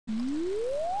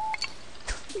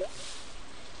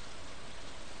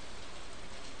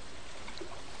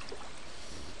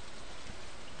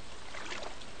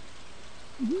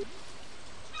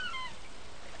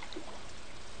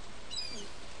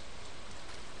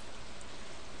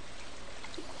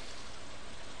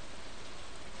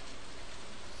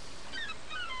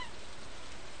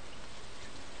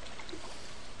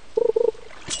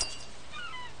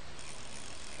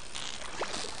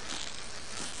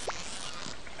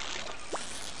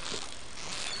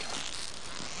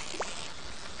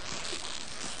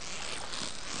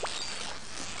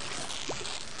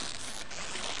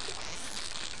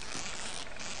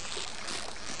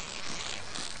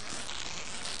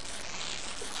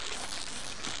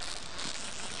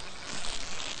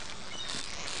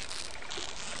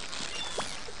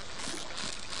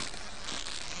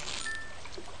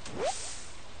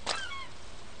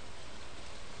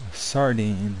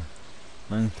Sardine,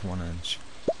 length 1 inch.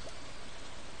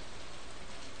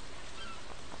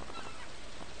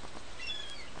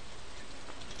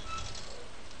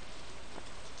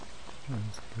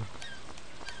 That's good.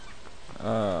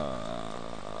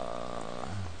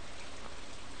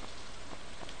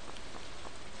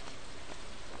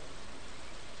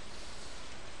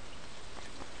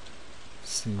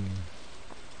 See.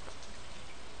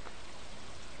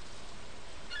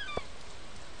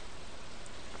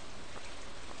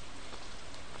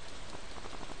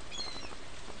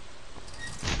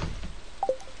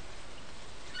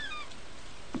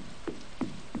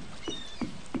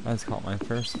 I just caught my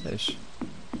first fish.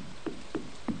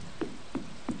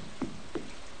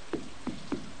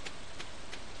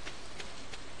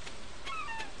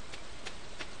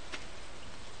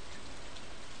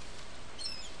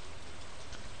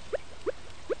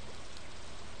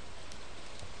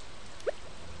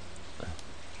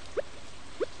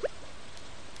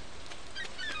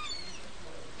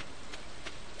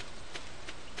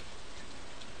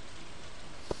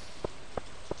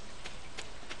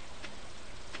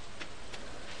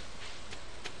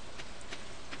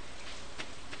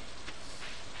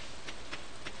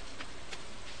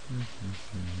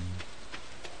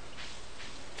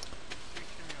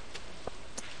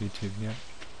 YouTube, yeah.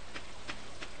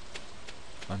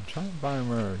 I'm trying to find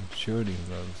where Jody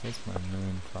lives. That's my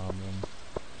main problem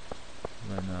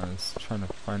right now, is trying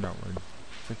to find out where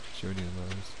frick Jody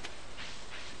lives.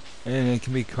 And it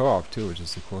can be co-op too, which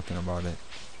is the cool thing about it.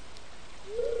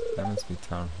 That must be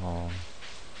Town Hall.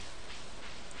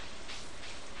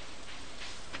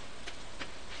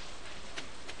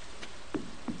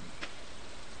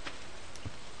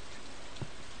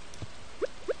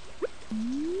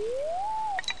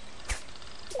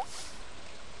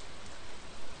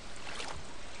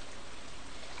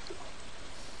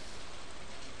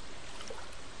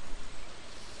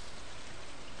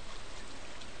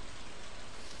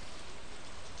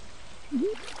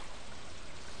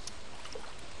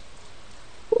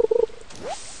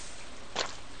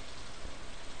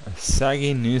 A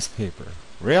saggy newspaper.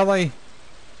 Really?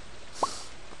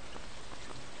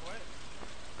 What?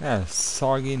 Yeah,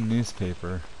 soggy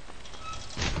newspaper.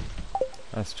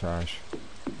 That's trash.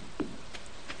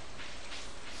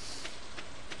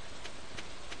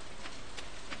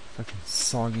 Fucking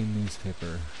soggy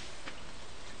newspaper.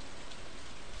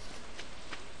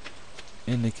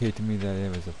 Indicate to me that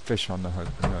it was a fish on the hook.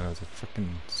 No, it was a freaking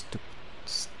stick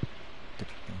thing.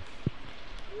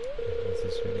 Is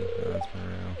this really? No, that's for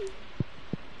real.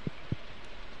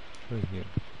 Who are you?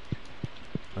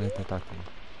 I'll get that doctor.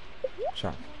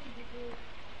 Shot.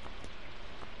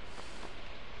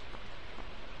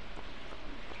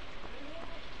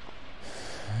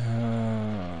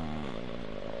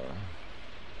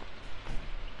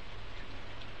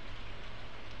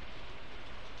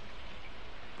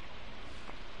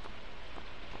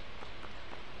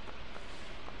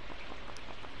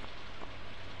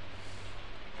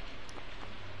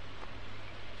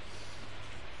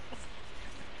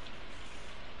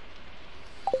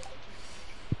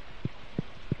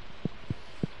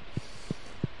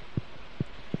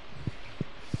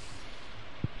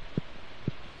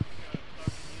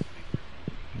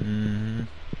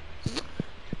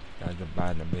 Gotta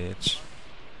buy the bitch.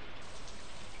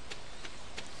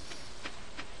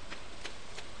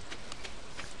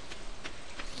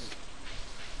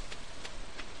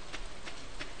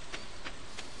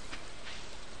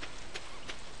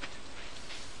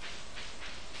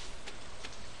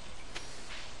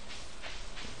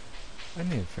 I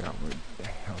need to figure out where the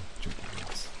hell Judy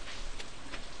is.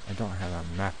 I don't have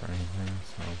a map or anything,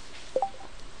 so.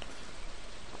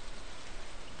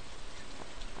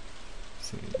 Let's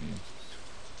see.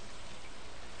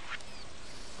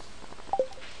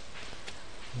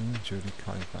 Jody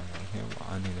cauliflower. Okay, well,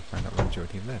 I need to find out where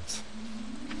Jody lives.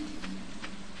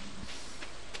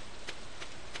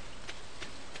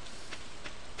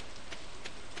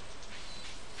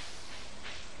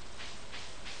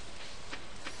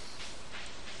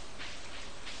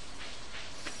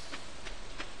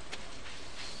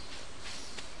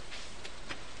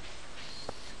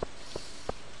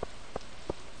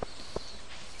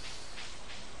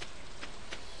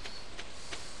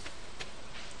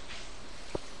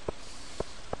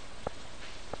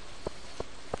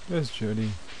 There's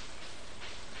Jody.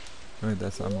 Wait,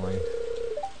 that's Emily.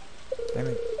 Damn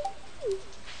it.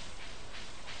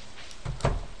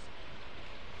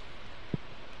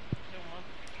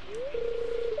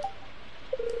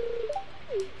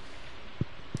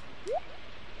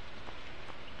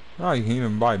 Oh, you can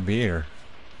even buy beer.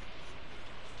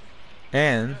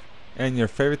 And your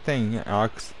favorite thing,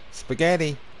 Alex,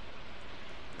 spaghetti.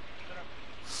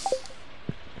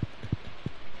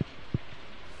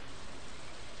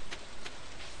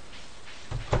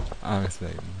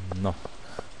 Honestly, no.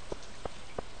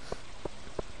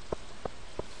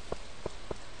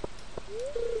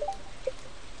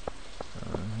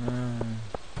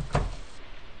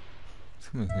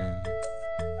 Okay.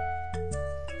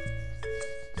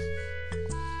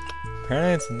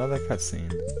 Apparently, it's another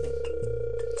cutscene.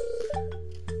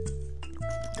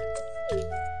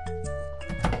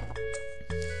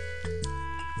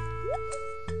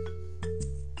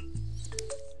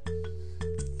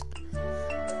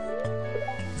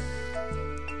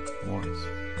 Wars.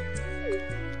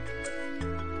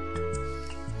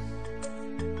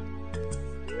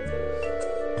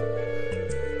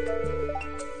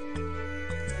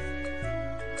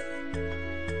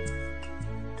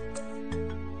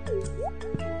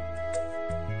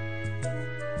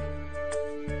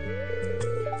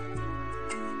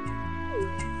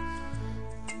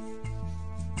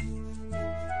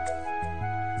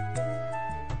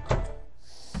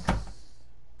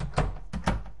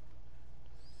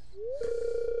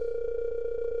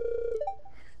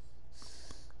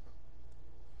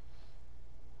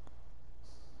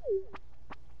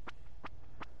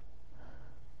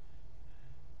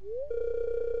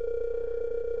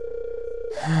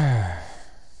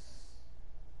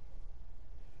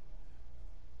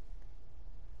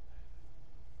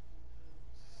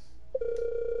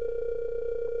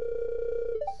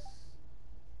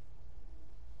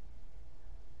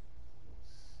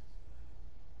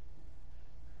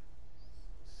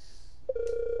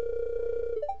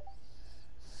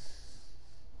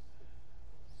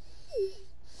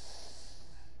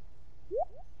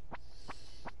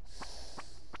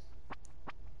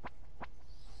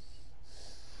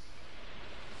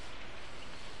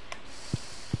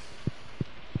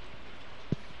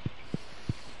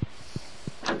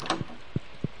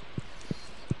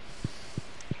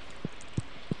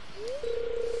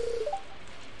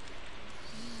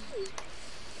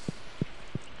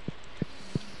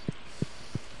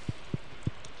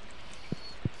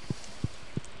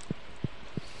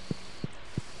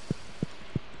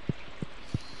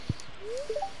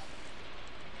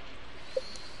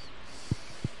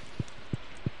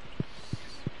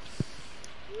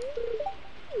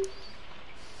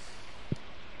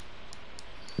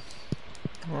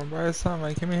 I want to buy something.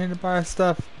 I came in here to buy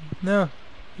stuff. No. What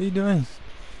are you doing?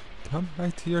 Come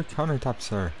back to your countertop,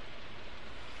 sir.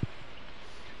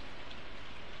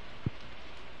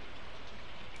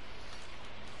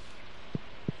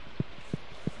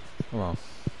 Oh well.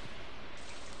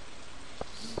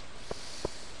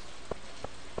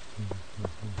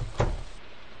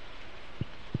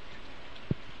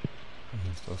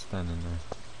 He's still standing there.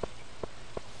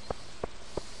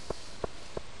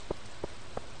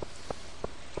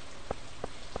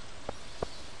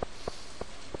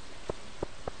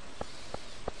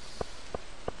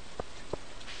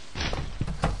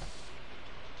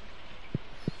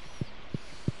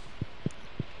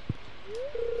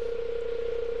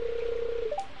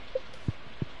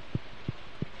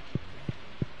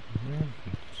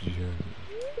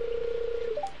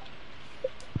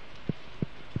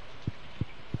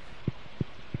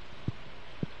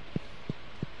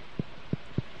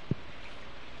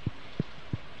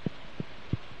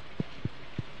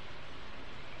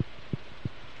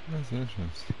 That's the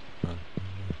entrance. Oh.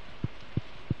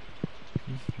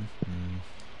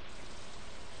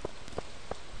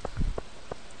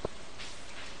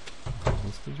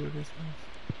 What's the Joker's house?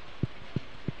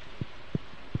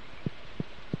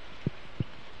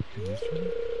 Is this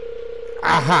Jody?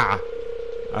 Aha!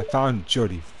 I found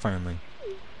Jody finally.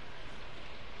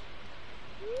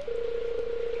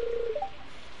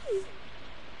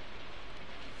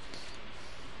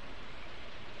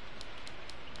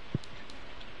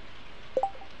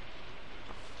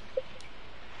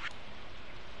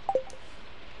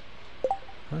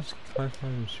 Where's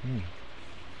cauliflower machine?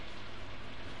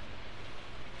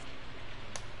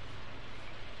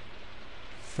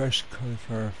 Fresh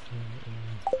cauliflower.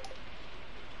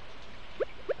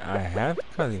 I have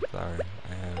cauliflower.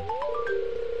 I have.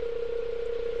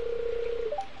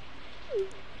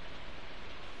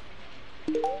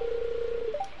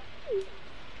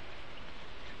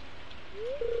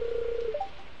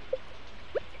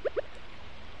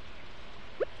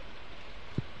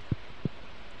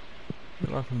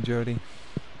 You're welcome, Jody.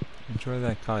 Enjoy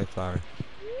that cauliflower.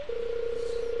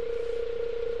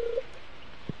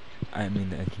 I didn't mean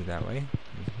to enter that way.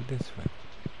 Let's go this way.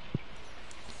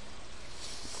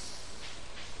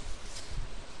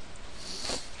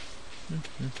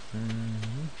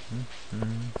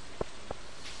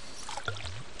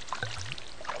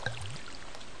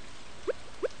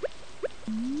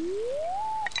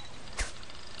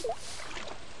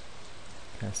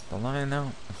 Cast the line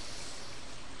out.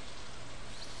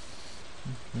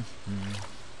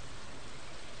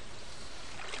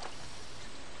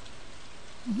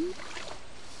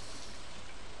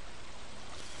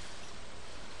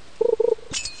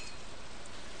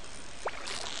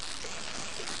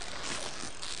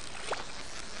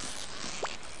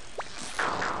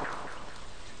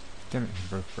 Damn it, he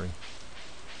broke free.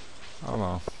 Oh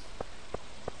well.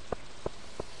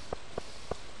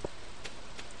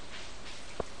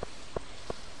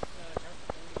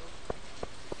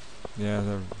 Yeah,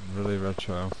 they're really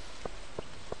retro.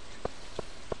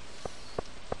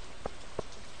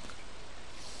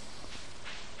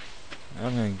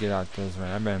 I'm gonna get out this rain.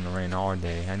 I've been in the rain all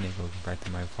day. I need to go back to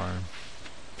my farm.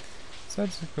 So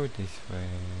let's just go this way.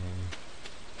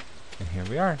 And here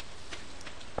we are.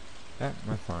 At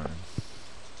my farm.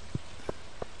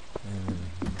 And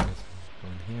just go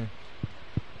in here.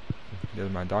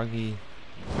 There's my doggy.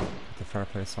 Put the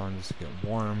fireplace on just to get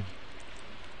warm.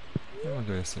 And we'll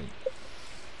go to sleep.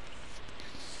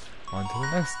 On to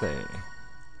the next day.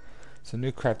 So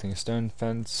new crafting stone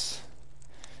fence.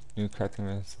 New crafting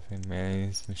recipe,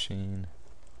 mayonnaise machine.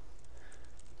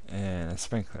 And a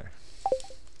sprinkler.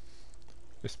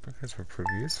 The sprinklers were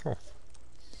pretty useful.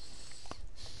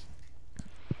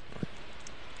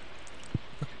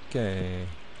 Okay.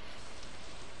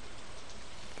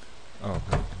 Oh,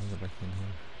 wait, let me go back in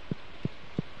here.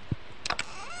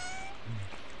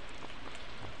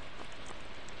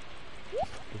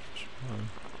 Which one?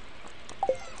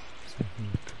 Something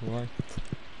to collect.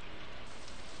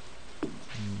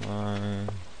 My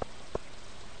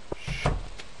shit.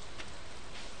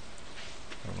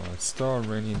 Oh, well, it's still a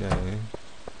rainy day.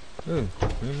 Ooh,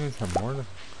 we need some more to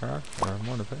craft or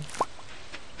more to pick.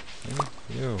 Thank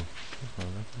you.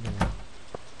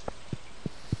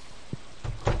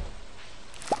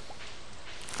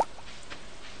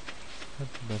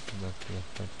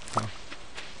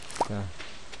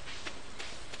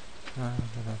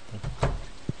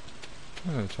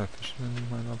 I'm gonna try fishing in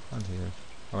my little pond here.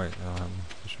 Oh wait, I don't have a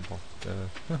fishing pole.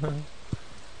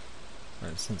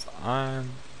 Alright, since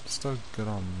I'm still good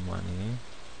on money,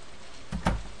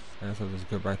 I guess I'll just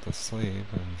go back to sleep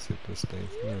and see if this day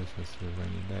through. It's just a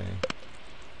rainy day.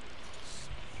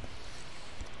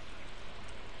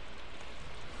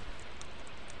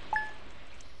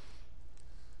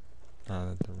 Now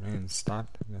that the rain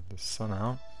stopped, I got the sun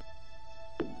out.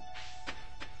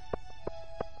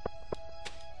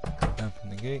 Open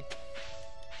the gate.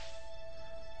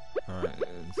 Alright,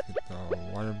 let's get the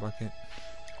water bucket.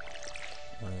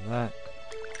 Water that.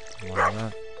 Water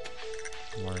that.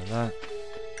 Water that.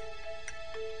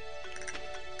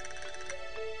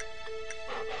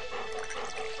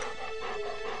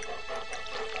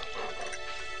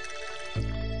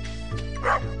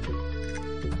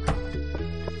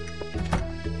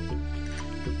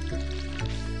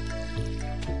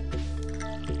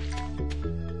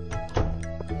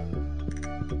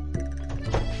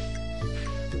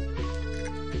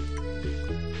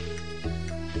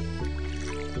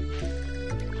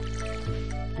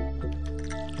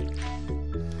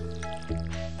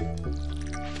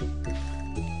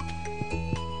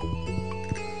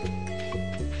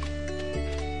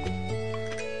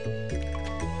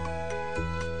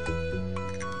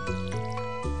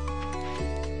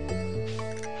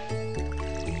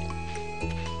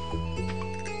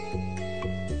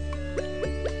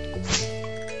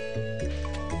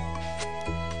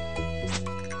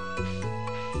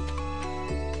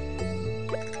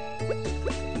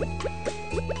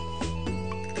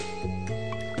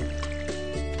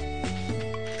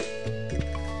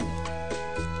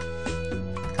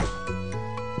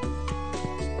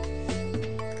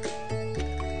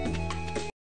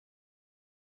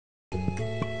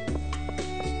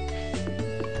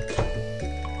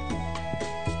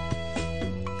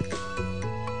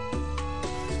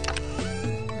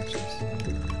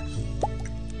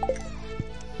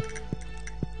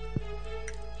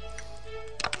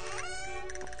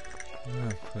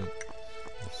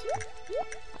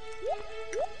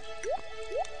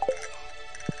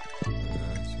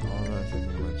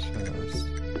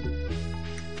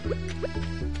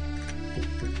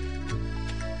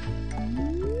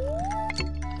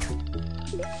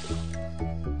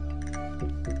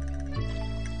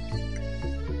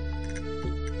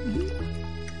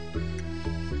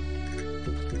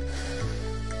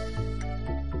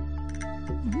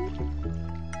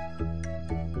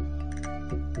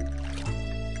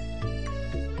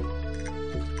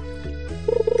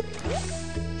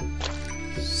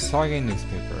 Soggy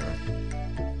newspaper.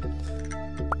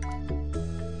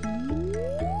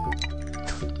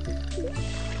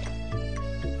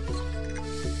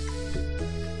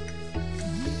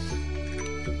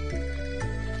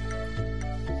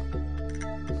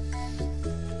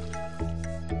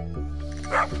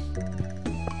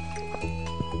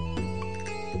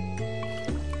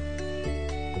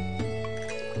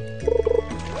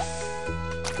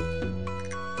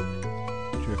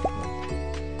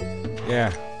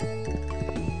 Yeah.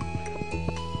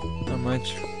 Not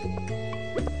much.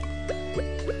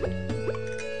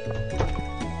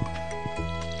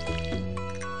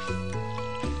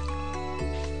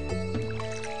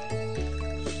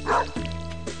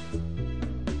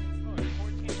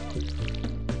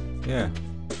 Yeah.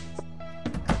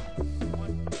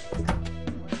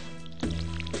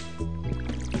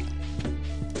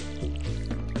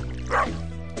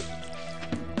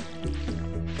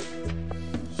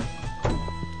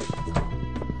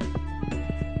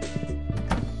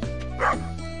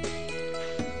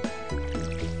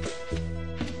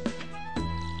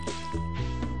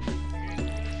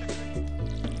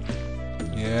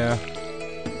 Yeah.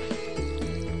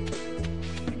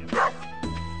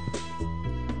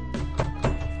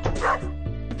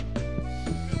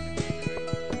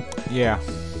 Yeah.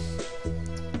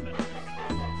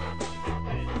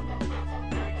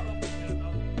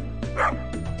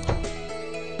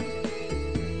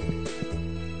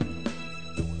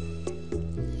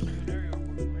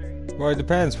 Well, it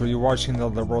depends. Were you watching the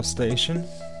liberal station?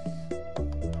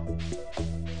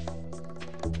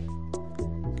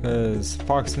 Because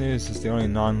Fox News is the only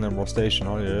non-liberal station.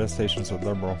 All the other stations are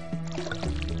liberal.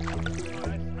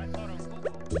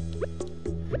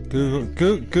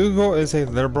 Google is a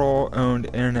liberal-owned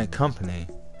internet company.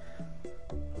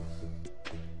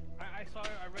 I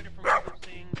read it from Google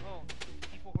saying, oh,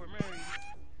 people who are married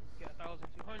get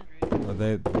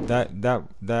 1,200. Well,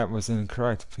 that was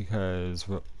incorrect because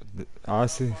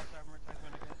honestly,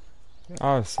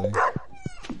 obviously,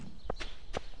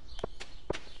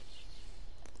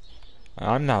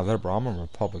 I'm not liberal. I'm a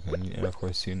Republican, and of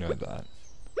course you know that.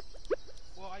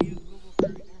 Well, I use Google for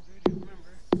everything,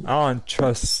 remember? I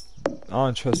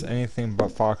don't trust anything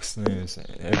but Fox News.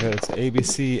 If it's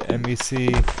ABC, NBC,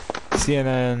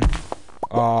 CNN,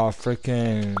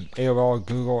 freaking AOL,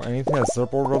 Google, anything that's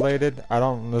liberal related, I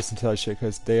don't listen to that shit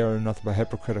because they are nothing but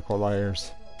hypocritical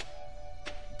liars.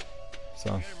 So.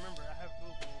 You gotta remember, I have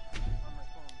Google on my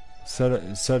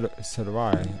phone. So do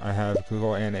I. I have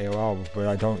Google and AOL, but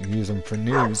I don't use them for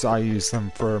news. I use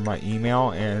them for my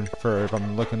email and for if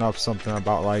I'm looking up something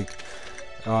about like,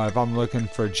 if I'm looking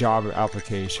for job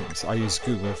applications. I use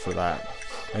Google for that.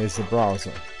 I use the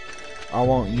browser. I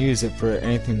won't use it for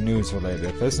anything news related.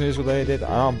 If it's news related,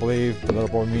 I don't believe the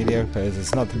liberal media because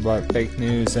it's nothing but fake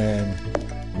news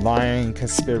and lying,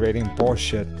 conspirating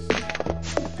bullshit.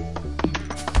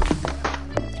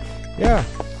 Yeah.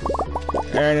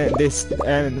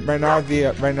 And right now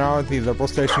the liberal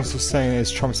stations are saying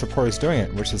is Trump supporters doing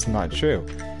it, which is not true.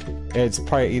 It's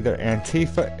probably either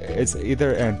Antifa. It's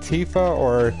either Antifa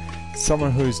or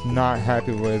someone who's not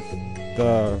happy with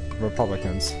the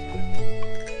Republicans.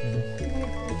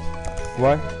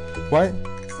 What? What?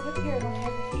 Sit up here and I'll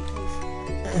have your feet,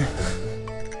 please.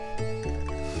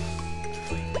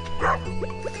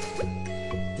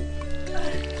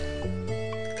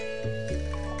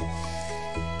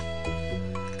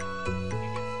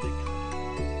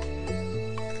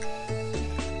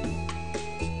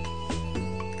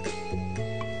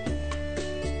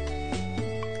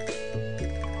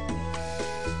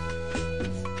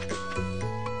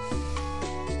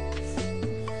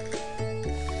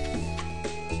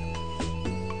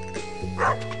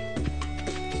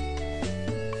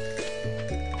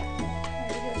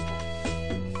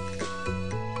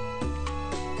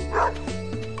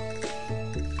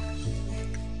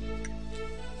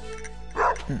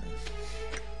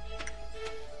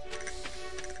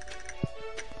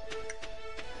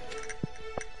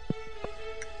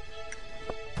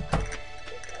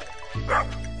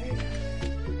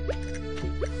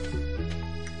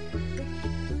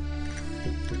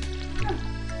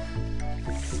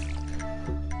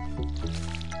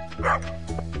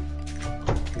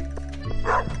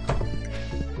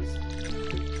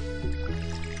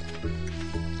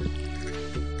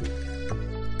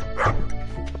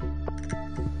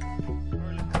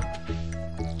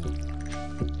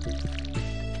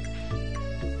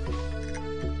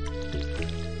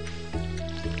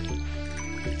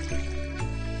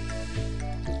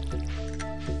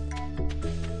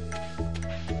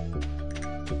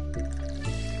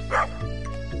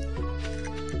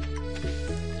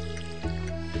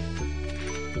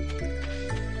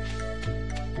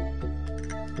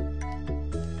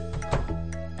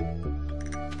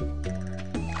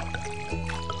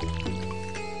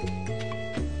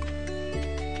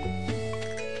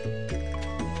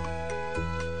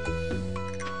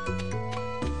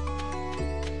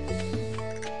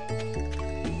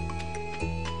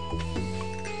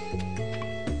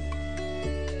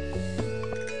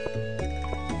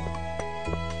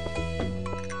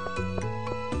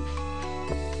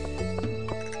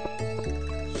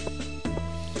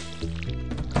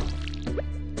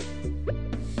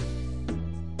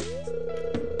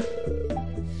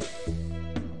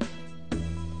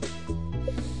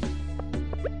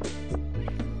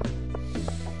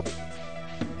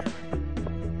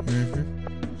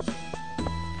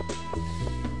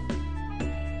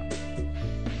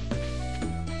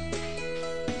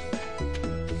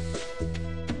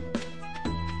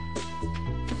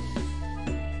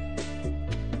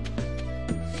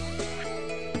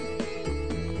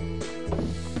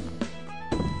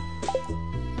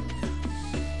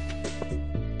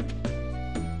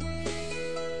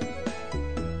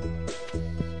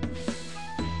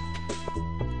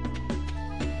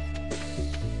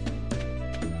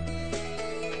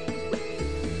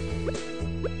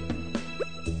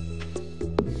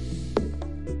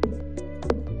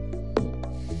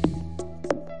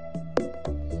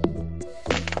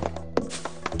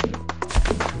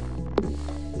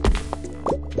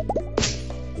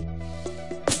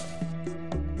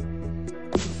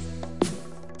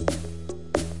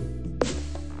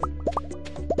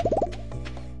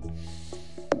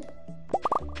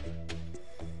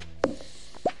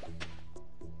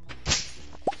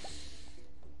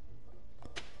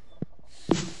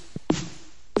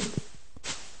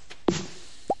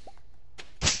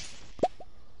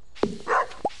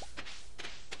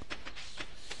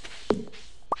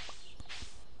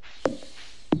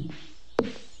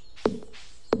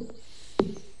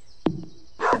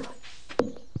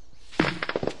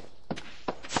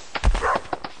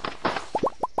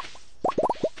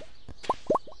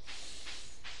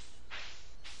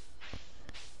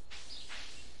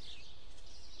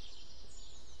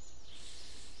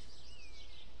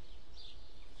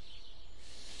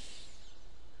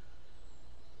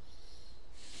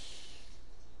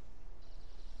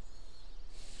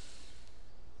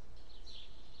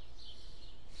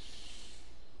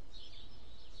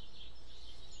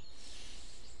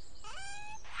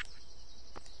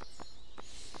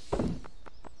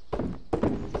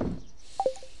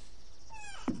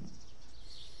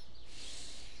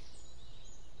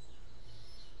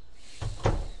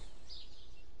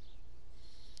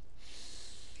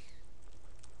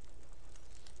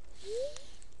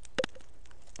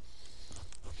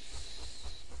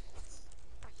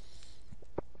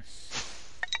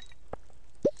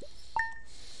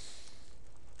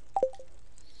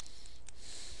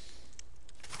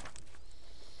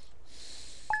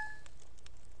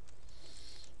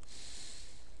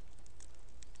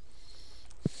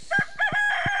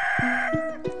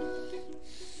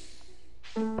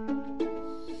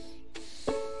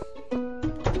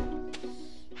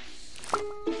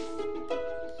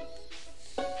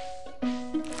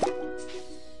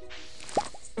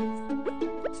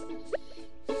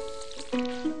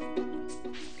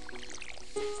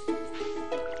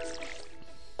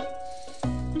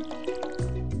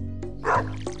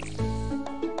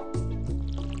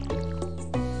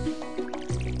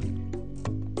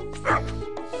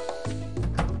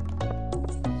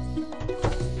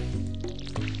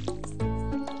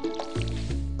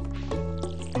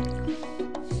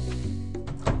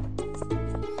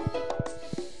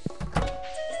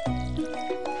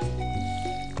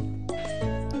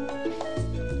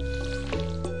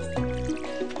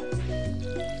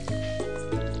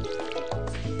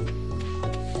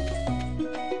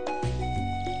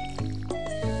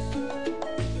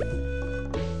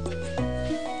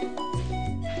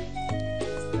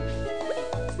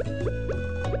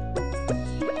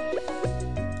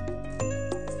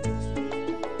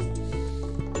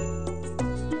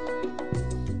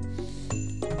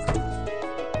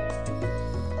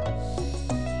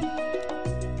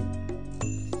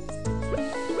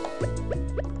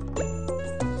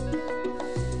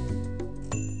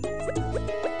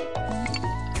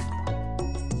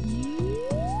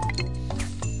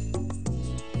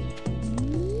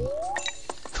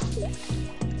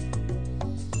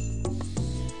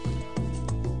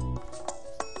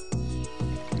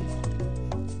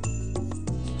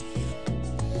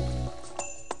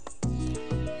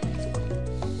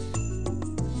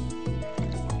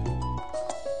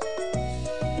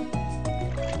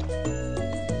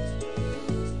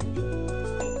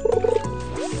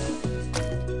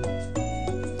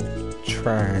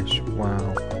 trash.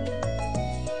 Wow.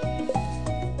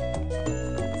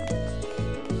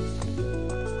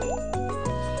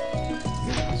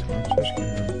 Yeah, so much trash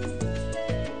can.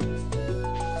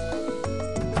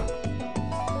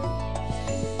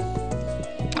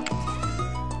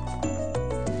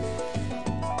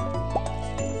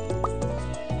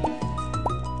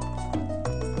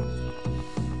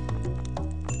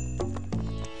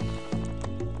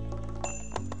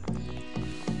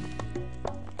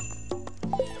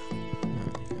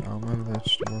 All my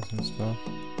vegetables and stuff.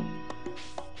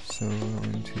 So we're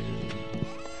going to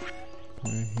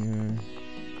put it here.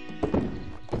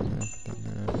 Put that,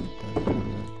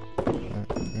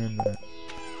 and that.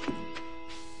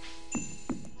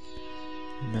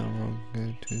 Now we'll go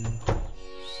to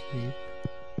sleep.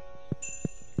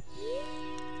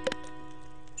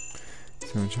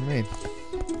 See what you made.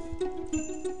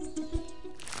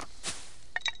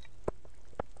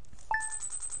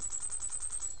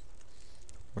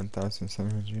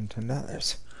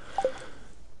 $1,710.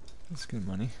 That's good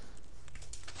money.